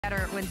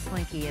Better when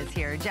Slinky is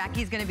here.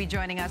 Jackie's going to be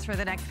joining us for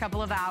the next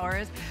couple of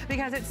hours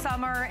because it's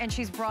summer and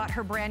she's brought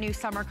her brand new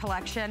summer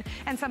collection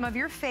and some of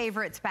your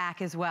favorites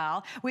back as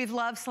well. We've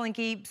loved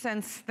Slinky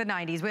since the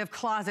 90s. We have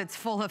closets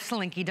full of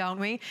Slinky, don't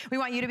we? We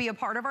want you to be a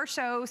part of our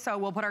show, so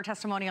we'll put our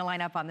testimonial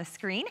line up on the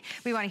screen.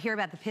 We want to hear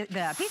about the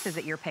pieces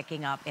that you're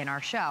picking up in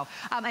our show.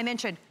 I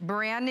mentioned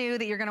brand new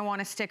that you're going to want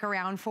to stick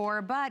around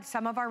for, but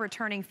some of our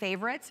returning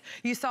favorites.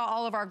 You saw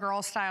all of our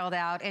girls styled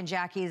out in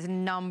Jackie's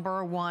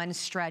 #1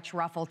 stretch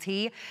ruffle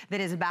tee.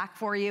 That is back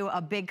for you, a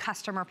big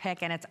customer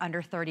pick, and it's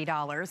under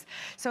 $30.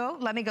 So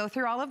let me go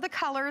through all of the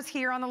colors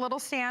here on the little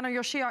stand, or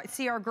you'll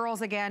see our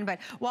girls again. But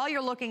while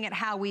you're looking at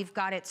how we've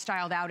got it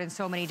styled out in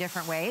so many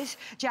different ways,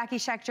 Jackie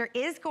Schechter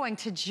is going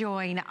to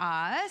join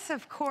us,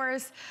 of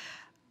course.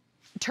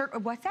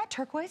 What's that?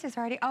 Turquoise is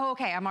already, oh,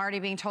 okay. I'm already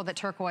being told that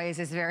turquoise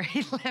is very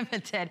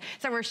limited.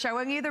 So we're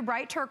showing you the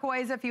bright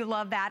turquoise if you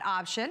love that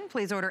option.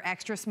 Please order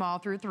extra small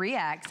through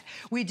 3X.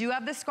 We do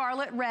have the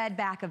scarlet red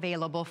back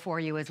available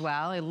for you as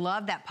well. I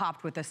love that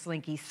popped with a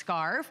Slinky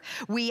scarf.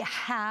 We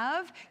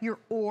have your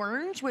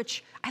orange,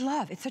 which I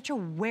love. It's such a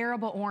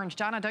wearable orange.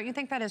 Donna, don't you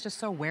think that is just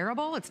so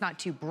wearable? It's not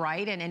too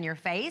bright and in your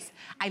face.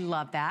 I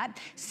love that.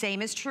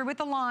 Same is true with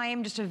the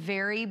lime, just a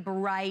very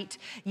bright,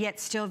 yet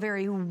still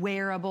very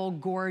wearable,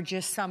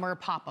 gorgeous summer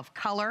pop of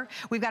color.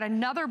 We've got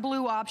another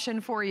blue option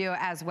for you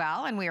as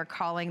well, and we are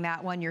calling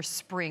that one your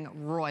Spring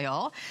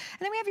Royal. And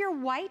then we have your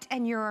white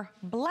and your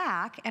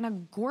black and a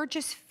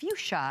gorgeous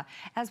fuchsia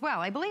as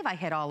well. I believe I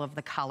hit all of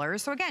the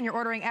colors. So again, you're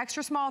ordering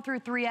extra small through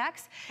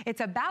 3X.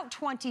 It's about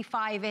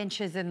 25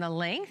 inches in the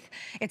length.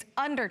 It's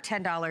under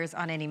 $10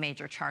 on any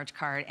major charge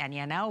card. And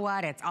you know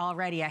what? It's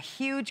already a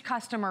huge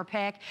customer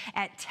pick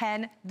at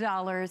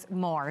 $10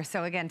 more.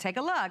 So again, take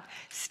a look.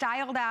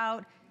 Styled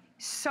out,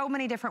 so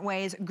many different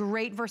ways,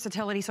 great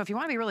versatility. So if you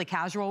want to be really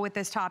casual with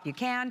this top, you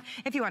can.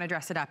 If you want to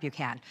dress it up, you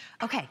can.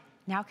 Okay.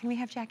 Now can we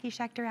have Jackie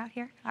Schechter out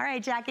here? All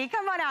right, Jackie,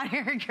 come on out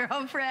here,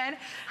 girlfriend.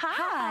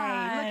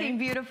 Hi. Looking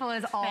beautiful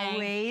as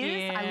always.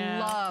 Thank you. I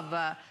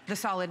love the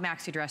solid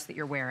maxi dress that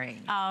you're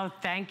wearing. Oh,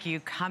 thank you.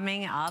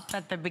 Coming up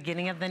at the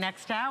beginning of the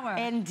next hour.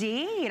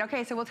 Indeed.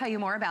 Okay, so we'll tell you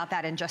more about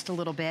that in just a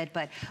little bit,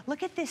 but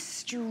look at this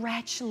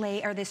stretch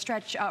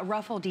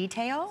ruffle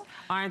detail.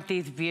 Aren't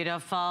these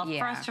beautiful?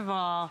 Yeah. First of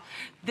all,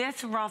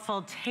 this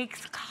ruffle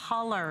takes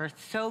color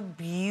so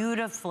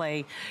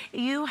beautifully.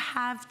 You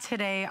have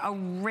today a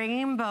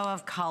rainbow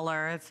of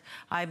colors.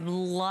 I'm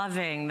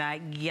loving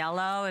that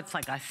yellow. It's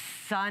like a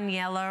sun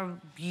yellow,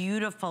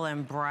 beautiful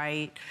and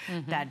bright.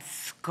 That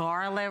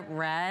scarlet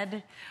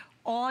red,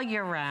 all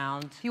year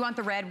round. If you want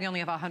the red, we only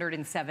have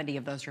 170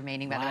 of those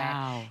remaining, by the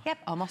way. Yep,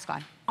 almost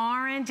gone.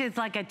 Orange is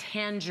like a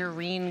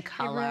tangerine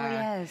color. It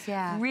really is,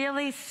 yeah.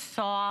 Really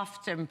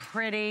soft and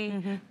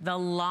pretty. The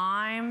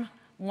lime,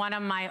 one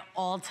of my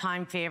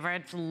all-time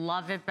favorites.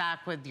 Love it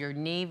back with your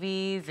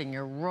navies and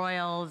your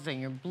royals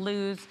and your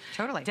blues.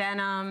 Totally.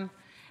 Denim.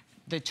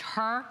 The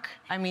Turk,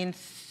 I mean,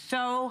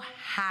 so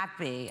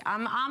happy.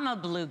 I'm a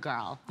blue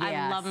girl.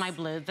 Yes. I love my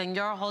blues. And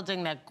you're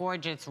holding that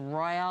gorgeous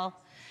royal.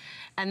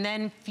 And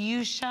then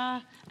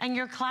fuchsia and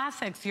your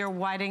classics, your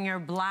white and your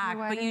black.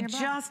 But you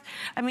just,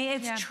 I mean,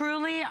 it's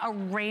truly a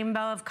rainbow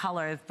of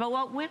colors. But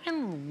what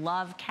women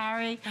love,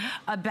 Carrie,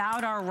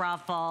 about our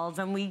ruffles,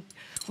 and we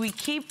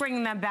keep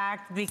bringing them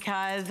back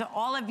because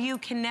all of you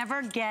can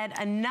never get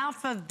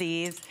enough of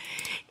these,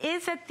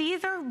 is that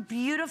these are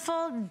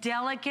beautiful,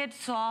 delicate,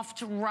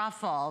 soft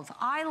ruffles,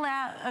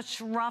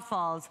 eyelash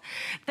ruffles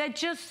that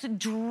just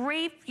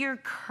drape your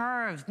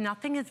curves.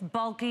 Nothing is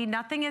bulky,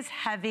 nothing is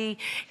heavy.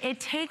 It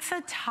takes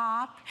a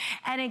top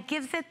and it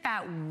gives it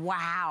that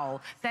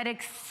wow, that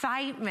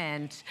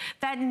excitement,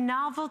 that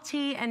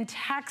novelty and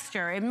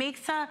texture. It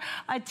makes a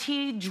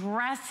tee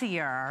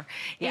dressier.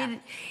 Yeah.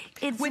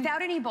 It's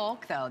without any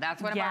bulk though.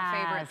 That's one of our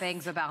favorite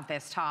things about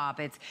this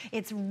top.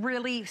 It's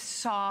really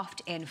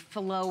soft and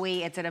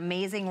flowy. It's an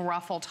amazing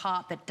ruffle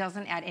top that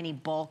doesn't add any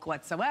bulk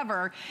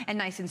whatsoever, and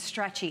nice and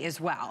stretchy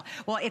as well.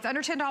 Well, it's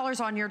under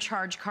 $10 on your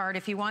charge card.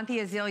 If you want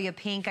the azalea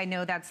pink, I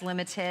know that's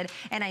limited,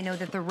 and I know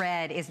that the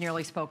red is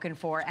nearly spoken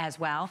for as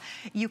well.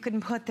 You can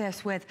put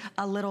this with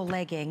a little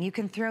legging. You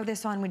can throw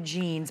this on with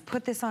jeans,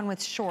 put this on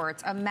with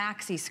shorts, a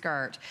maxi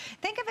skirt.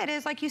 Think of it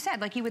as, like you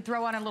said, like you would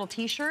throw on a little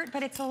t-shirt,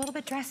 but it's a little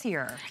bit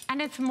dressier.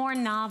 And it's more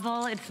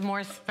novel, it's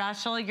more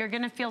special. You're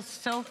gonna feel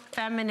so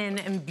feminine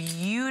and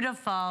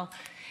beautiful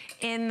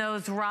in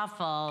those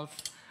ruffles.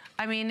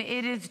 I mean,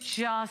 it is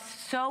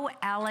just so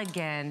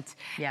elegant.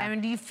 Yeah.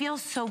 And you feel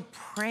so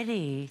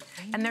pretty.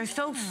 And they're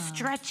so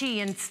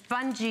stretchy and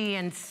spongy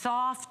and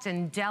soft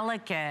and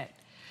delicate.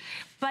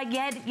 But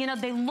yet, you know,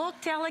 they look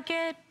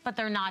delicate, but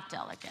they're not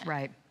delicate.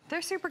 Right.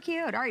 They're super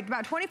cute. All right,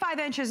 about 25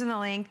 inches in the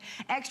length,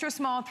 extra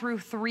small through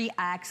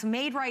 3X,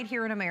 made right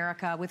here in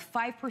America with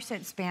 5%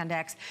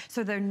 spandex,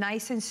 so they're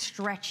nice and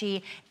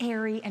stretchy,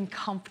 airy, and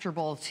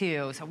comfortable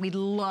too. So we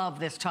love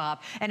this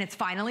top, and it's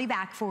finally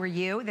back for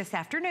you this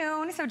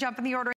afternoon, so jump in the order.